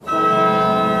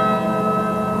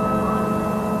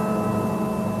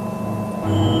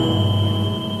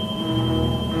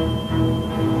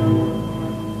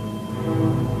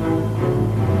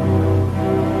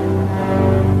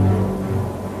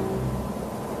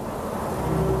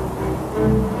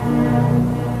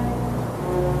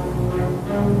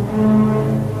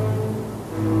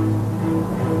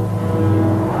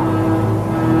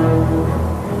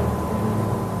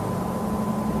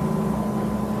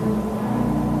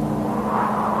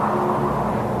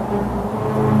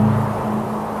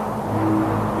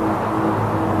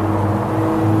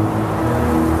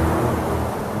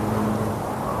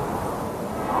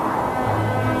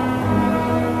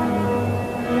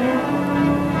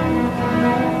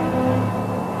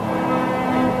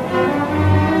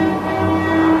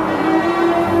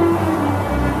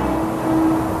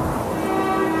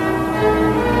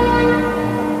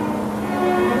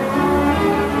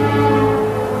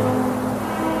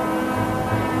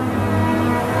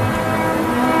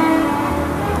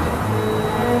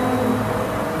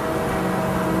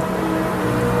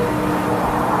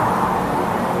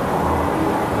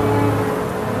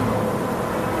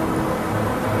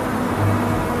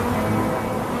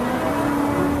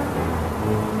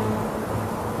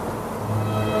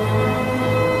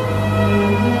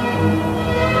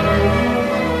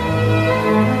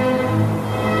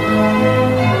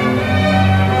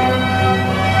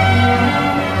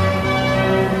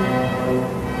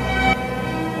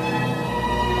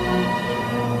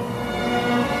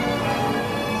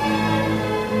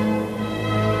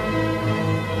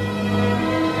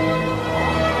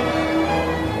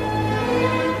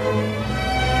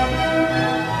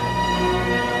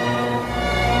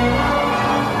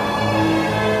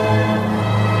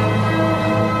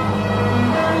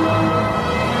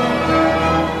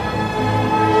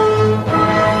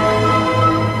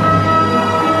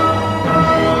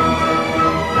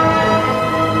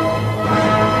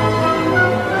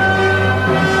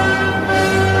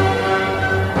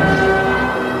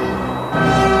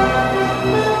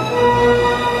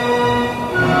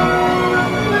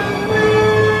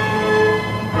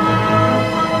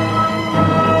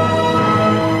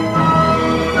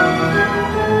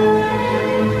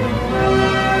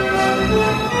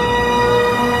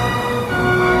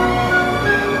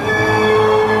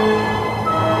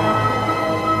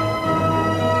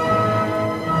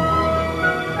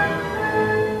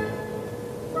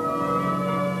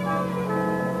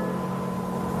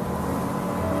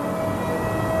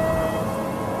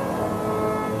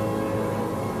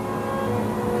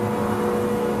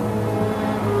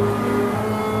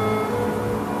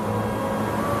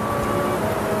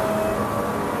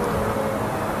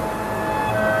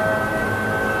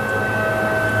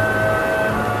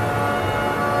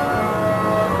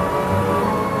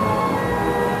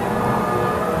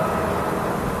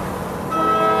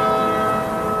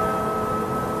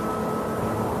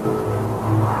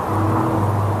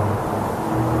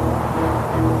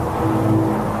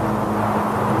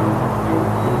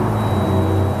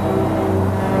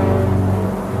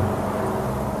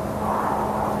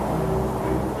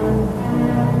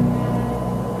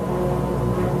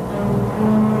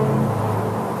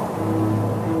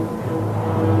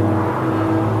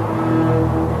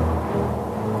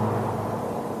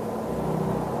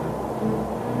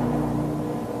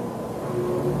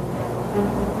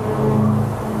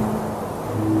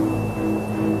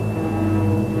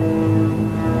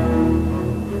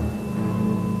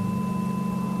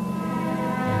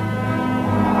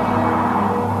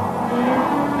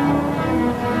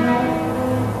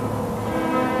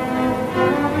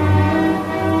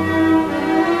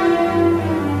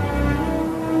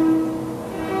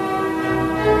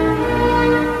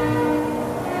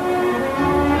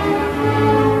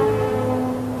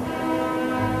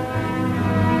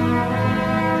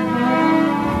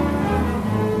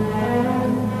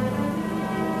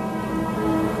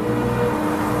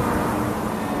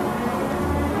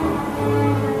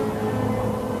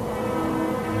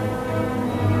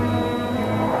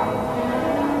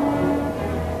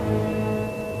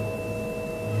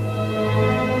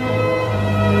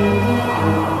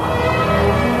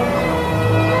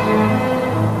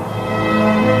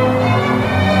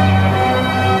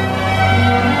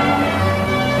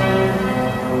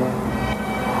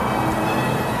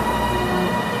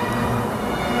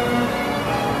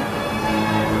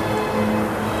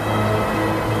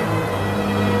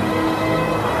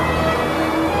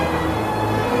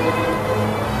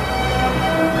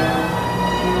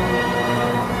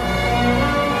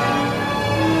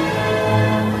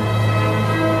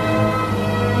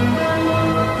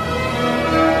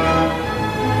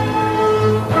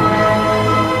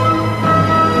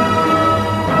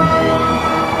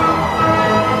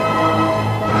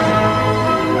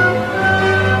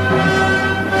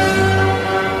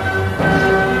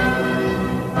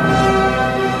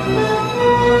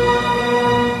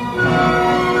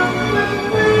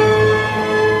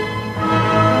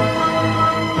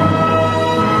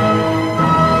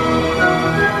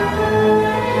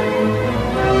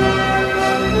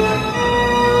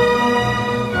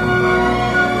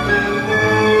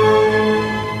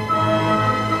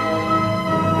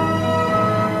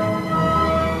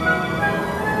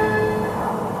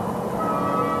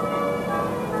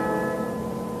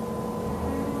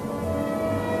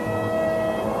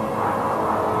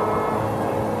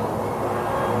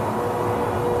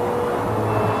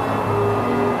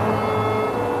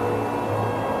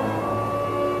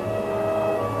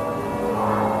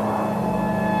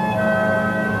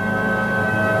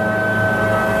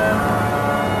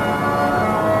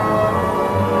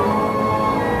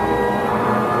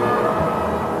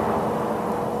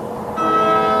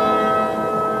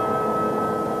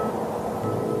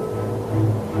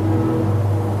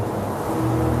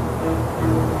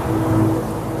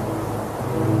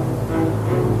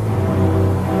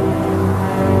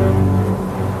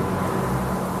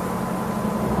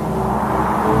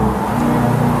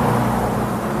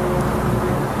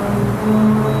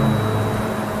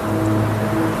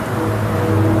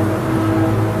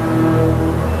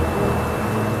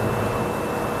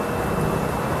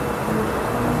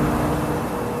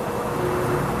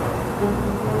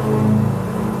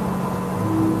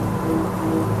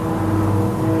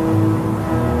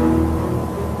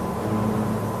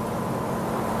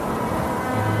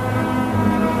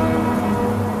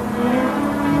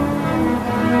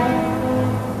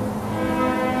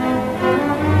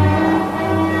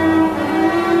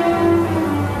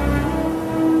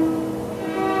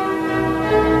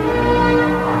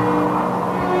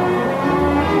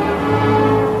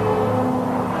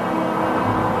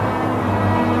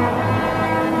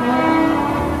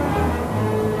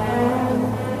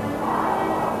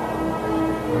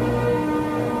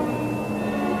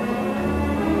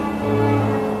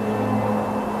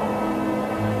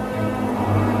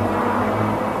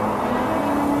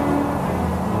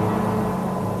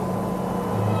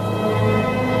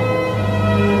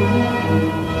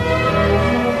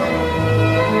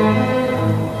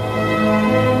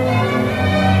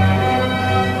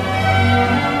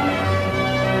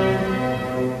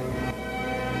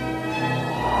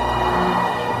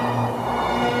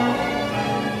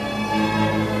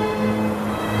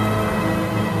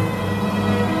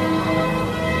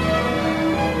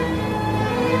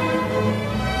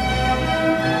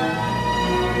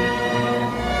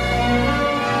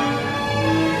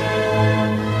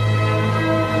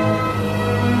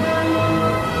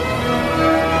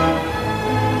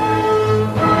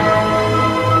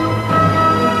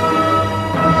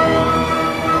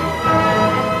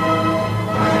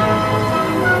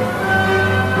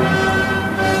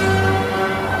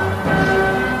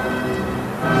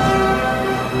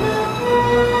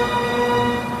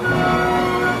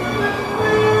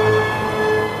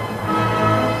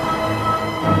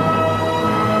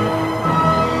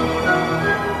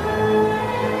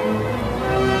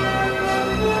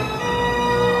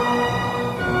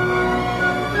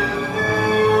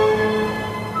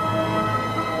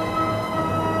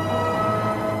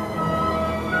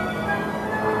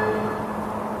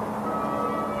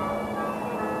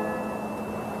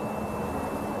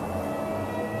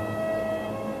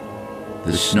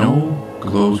The snow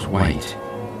glows white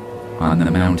on the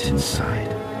mountainside,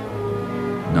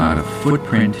 not a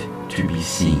footprint to be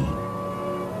seen.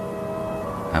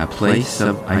 A place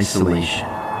of isolation,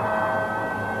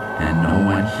 and no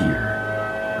one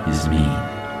here is mean.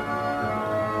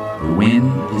 The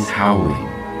wind is howling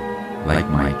like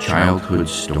my childhood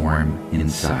storm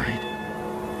inside.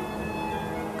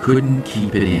 Couldn't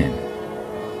keep it in.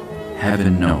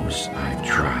 Heaven knows I've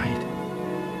tried.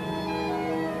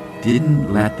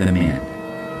 Didn't let them in.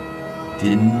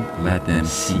 Didn't let them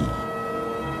see.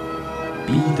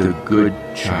 Be the good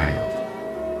child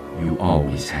you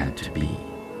always had to be.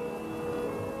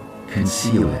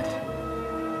 Conceal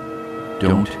it.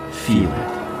 Don't feel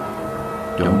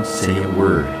it. Don't say a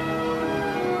word.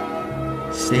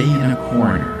 Stay in a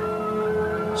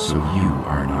corner so you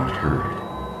are not heard.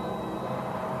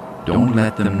 Don't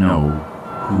let them know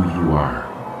who you are,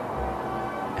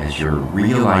 as your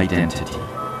real identity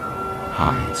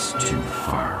hides too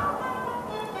far.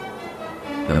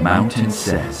 The mountain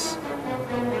says,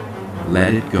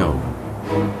 let it go,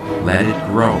 let it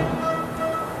grow.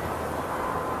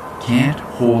 Can't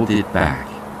hold it back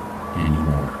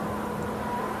anymore.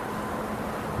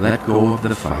 Let go of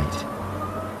the fight.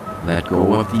 Let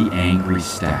go of the angry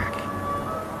stack.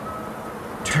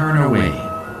 Turn away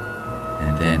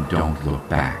and then don't look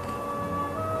back.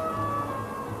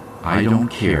 I don't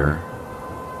care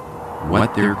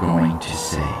what they're going to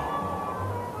say.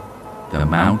 The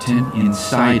mountain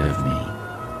inside of me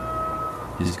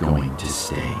is going to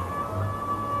stay.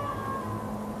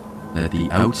 Let the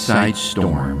outside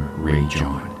storm rage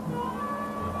on.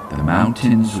 The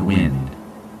mountain's wind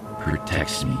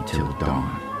protects me till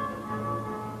dawn.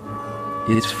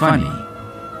 It's funny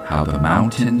how the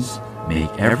mountains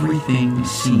make everything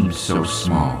seem so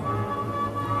small,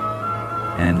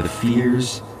 and the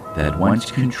fears that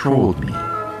once controlled me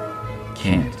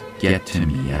can't get to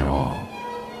me at all.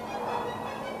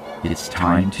 It's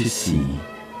time to see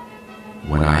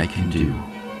what I can do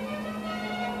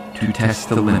to test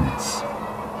the limits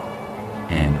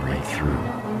and break through.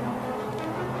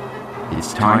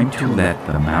 It's time to let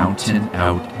the mountain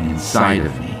out inside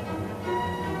of me.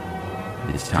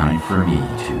 It's time for me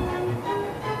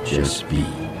to just be.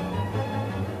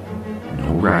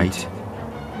 No right,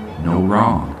 no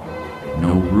wrong,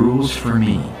 no rules for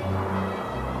me.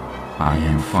 I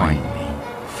am finally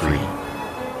free.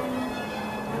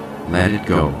 Let it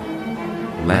go.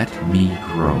 Let me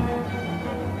grow.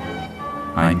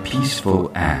 I'm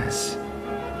peaceful as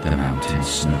the mountain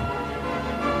snow.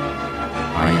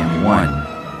 I am one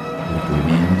with the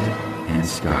wind and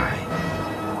sky.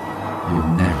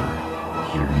 You'll never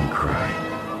hear me cry.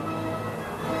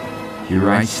 Here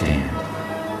I stand,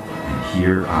 and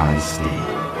here I stay.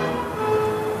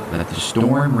 Let the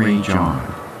storm rage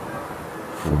on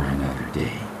for another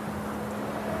day.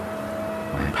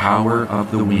 My power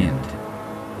of the wind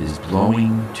is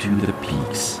blowing to the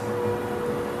peaks.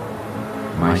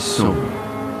 My soul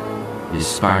is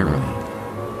spiraling,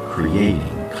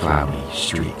 creating cloudy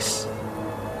streaks.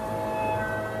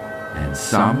 And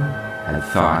some had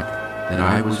thought that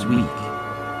I was weak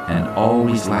and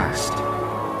always last.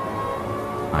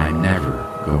 I'm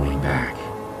never going back.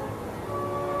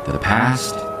 The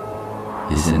past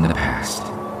is in the past.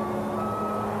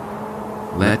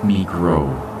 Let me grow.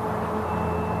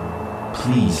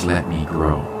 Please let me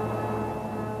grow.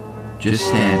 Just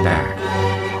stand back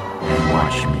and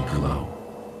watch me glow.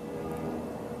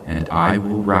 And I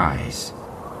will rise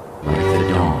like the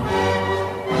dawn.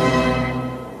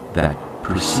 That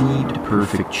perceived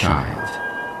perfect child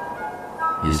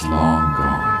is long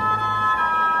gone.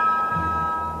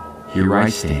 Here I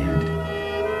stand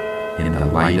in the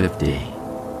light of day,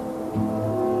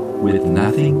 with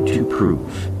nothing to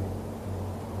prove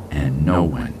and no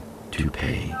one to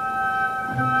pay.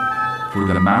 For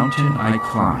the mountain I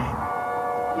climb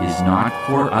is not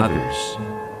for others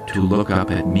to look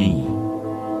up at me.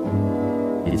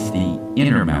 It's the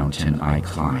inner mountain I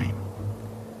climb.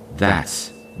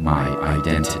 That's my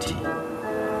identity.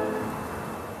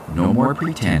 No more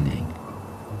pretending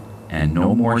and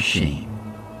no more shame.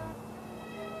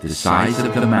 The size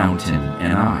of the mountain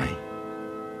and I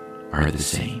are the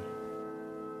same.